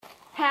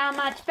How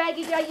much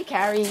baggage are you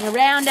carrying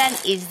around, and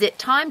is it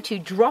time to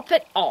drop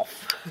it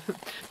off?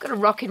 I've got a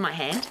rock in my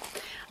hand.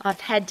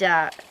 I've had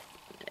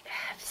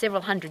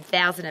several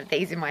 100,000 of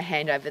these in my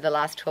hand over the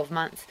last 12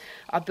 months.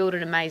 I built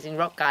an amazing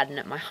rock garden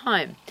at my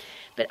home.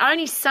 But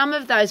only some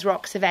of those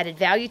rocks have added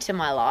value to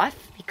my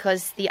life,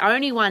 because the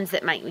only ones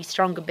that make me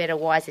stronger, better,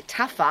 wiser,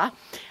 tougher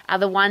are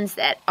the ones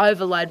that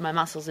overload my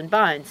muscles and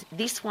bones.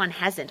 This one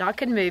hasn't. I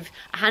can move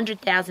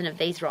 100,000 of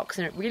these rocks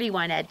and it really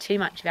won't add too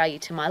much value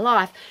to my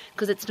life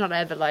because it's not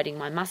overloading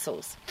my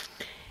muscles.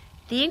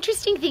 The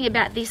interesting thing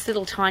about this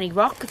little tiny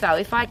rock, though,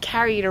 if I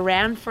carry it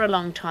around for a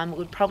long time, it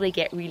would probably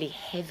get really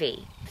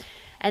heavy.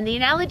 And the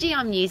analogy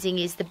I'm using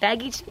is the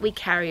baggage that we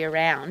carry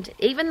around,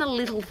 even the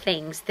little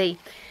things, the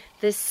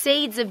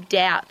seeds of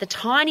doubt, the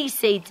tiny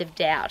seeds of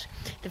doubt,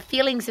 the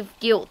feelings of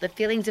guilt, the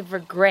feelings of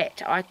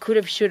regret, I could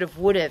have, should have,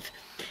 would have.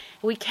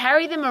 We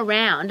carry them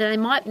around, and they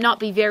might not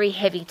be very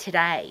heavy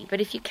today.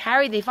 But if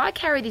I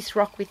carry this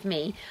rock with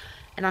me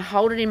and I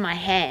hold it in my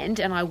hand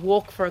and I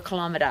walk for a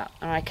kilometre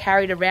and I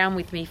carry it around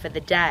with me for the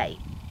day,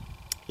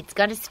 it's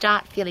going to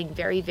start feeling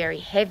very, very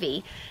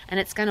heavy, and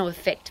it's going to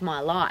affect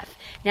my life.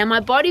 Now, my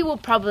body will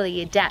probably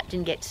adapt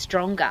and get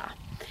stronger,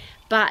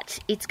 but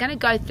it's going to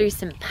go through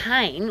some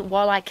pain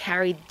while I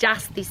carry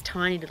just this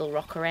tiny little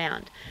rock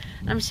around.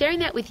 And I'm sharing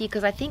that with you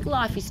because I think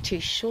life is too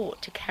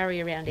short to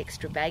carry around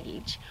extra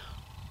baggage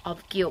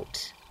of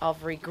guilt,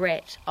 of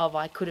regret, of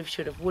I could have,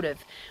 should have, would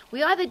have.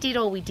 We either did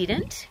or we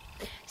didn't.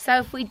 So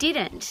if we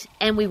didn't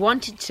and we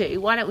wanted to,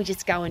 why don't we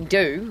just go and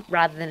do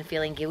rather than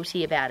feeling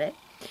guilty about it?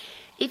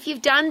 If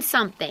you've done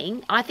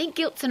something, I think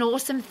guilt's an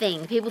awesome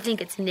thing. People think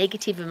it's a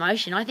negative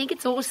emotion. I think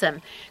it's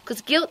awesome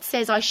because guilt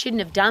says I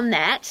shouldn't have done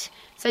that,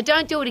 so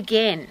don't do it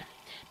again.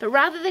 But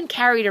rather than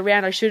carry it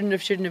around, I shouldn't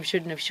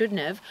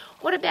have,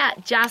 what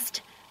about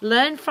just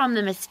learn from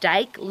the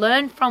mistake,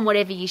 learn from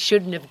whatever you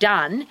shouldn't have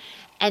done,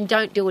 and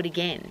don't do it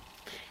again.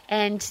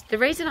 And the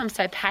reason I'm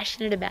so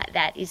passionate about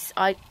that is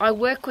I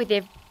work with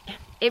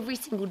every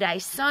single day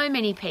so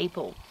many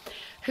people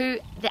who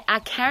are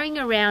carrying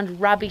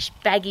around rubbish,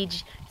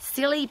 baggage,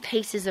 silly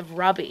pieces of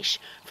rubbish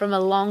from a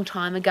long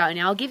time ago.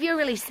 Now, I'll give you a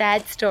really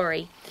sad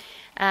story,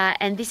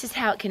 and this is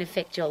how it can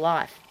affect your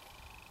life.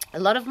 A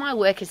lot of my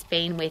work has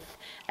been with,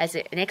 as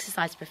an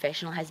exercise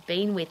professional, has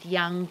been with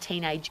young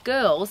teenage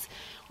girls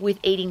with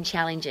eating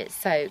challenges.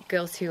 So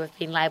girls who have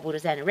been labelled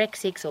as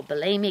anorexics or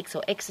bulimics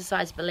or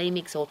exercise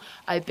bulimics or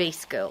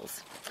obese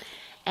girls.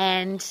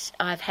 And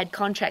I've had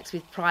contracts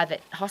with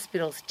private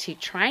hospitals to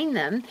train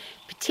them,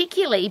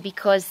 particularly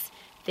because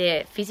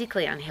they're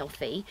physically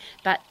unhealthy,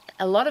 but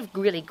a lot of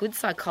really good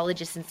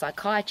psychologists and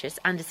psychiatrists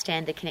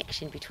understand the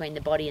connection between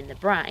the body and the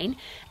brain,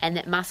 and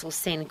that muscles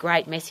send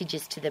great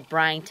messages to the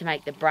brain to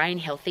make the brain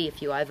healthy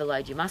if you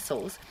overload your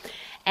muscles.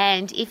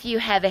 And if you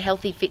have a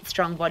healthy, fit,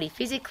 strong body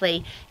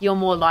physically, you're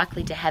more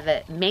likely to have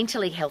a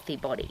mentally healthy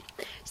body.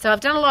 So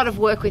I've done a lot of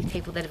work with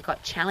people that have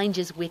got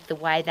challenges with the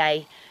way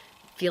they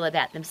feel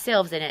about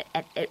themselves, and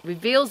it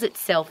reveals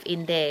itself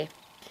in their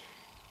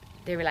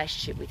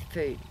relationship with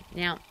food.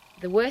 Now,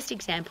 the worst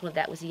example of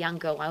that was a young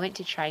girl. I went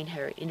to train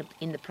her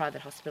in the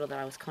private hospital that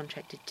I was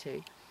contracted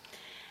to.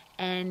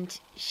 And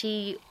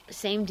she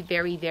seemed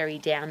very, very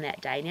down that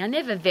day. Now,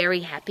 never very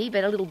happy,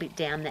 but a little bit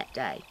down that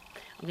day.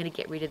 I'm going to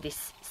get rid of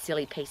this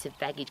silly piece of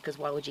baggage because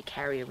why would you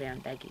carry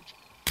around baggage?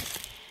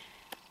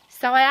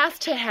 So I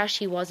asked her how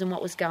she was and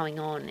what was going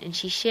on. And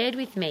she shared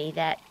with me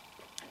that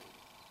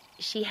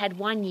she had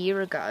 1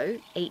 year ago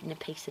eaten a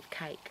piece of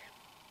cake.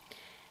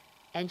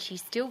 And she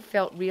still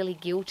felt really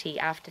guilty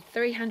after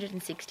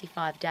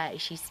 365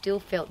 days. She still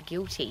felt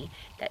guilty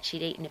that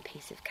she'd eaten a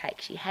piece of cake.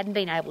 She hadn't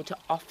been able to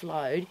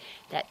offload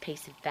that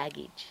piece of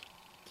baggage.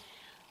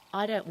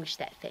 I don't wish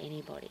that for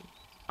anybody.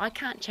 I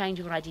can't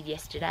change what I did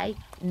yesterday,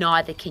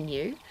 neither can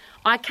you.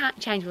 I can't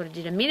change what I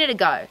did a minute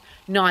ago,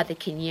 neither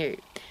can you.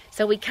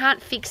 So we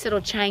can't fix it or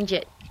change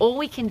it. All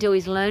we can do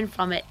is learn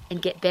from it and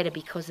get better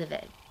because of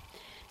it.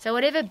 So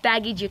whatever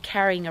baggage you're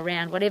carrying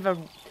around, whatever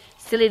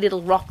silly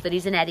little rock that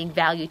isn't adding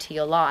value to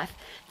your life,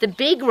 the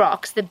big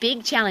rocks, the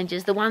big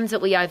challenges, the ones that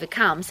we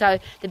overcome. So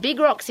the big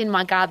rocks in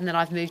my garden that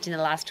I've moved in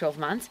the last 12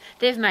 months,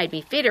 they've made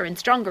me fitter and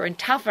stronger and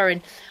tougher,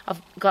 and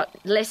I've got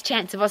less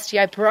chance of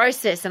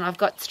osteoporosis, and I've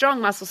got strong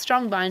muscles,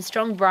 strong bones,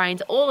 strong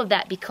brains, all of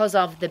that because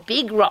of the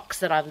big rocks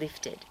that I've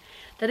lifted.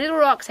 The little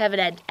rocks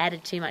haven't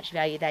added too much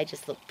value, they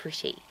just look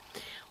pretty.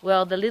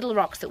 Well, the little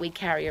rocks that we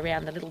carry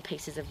around, the little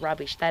pieces of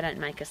rubbish, they don't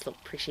make us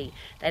look pretty.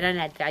 They don't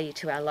add value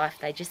to our life.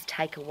 They just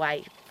take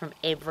away from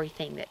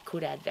everything that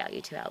could add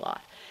value to our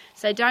life.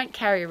 So don't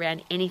carry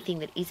around anything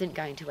that isn't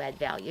going to add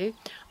value.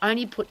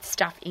 Only put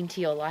stuff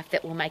into your life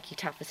that will make you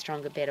tougher,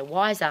 stronger, better,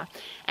 wiser.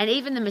 And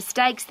even the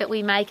mistakes that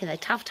we make and the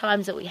tough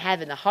times that we have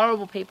and the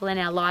horrible people in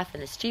our life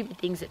and the stupid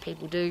things that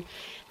people do,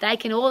 they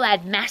can all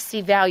add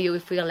massive value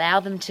if we allow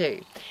them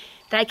to.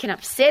 They can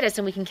upset us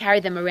and we can carry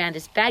them around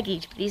as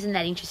baggage, but isn't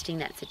that interesting?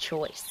 That's a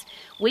choice.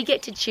 We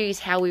get to choose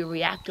how we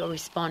react or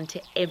respond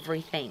to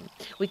everything.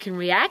 We can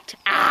react,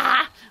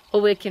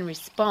 or we can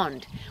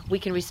respond. We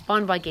can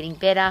respond by getting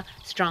better,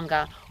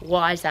 stronger,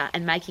 wiser,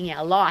 and making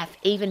our life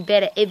even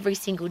better every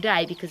single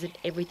day because of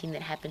everything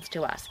that happens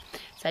to us.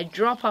 So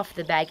drop off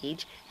the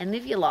baggage and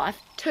live your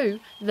life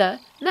to the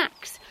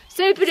max.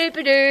 Super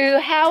duper doo,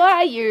 how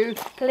are you?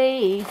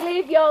 Please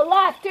live your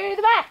life to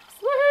the max.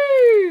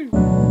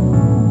 Woohoo!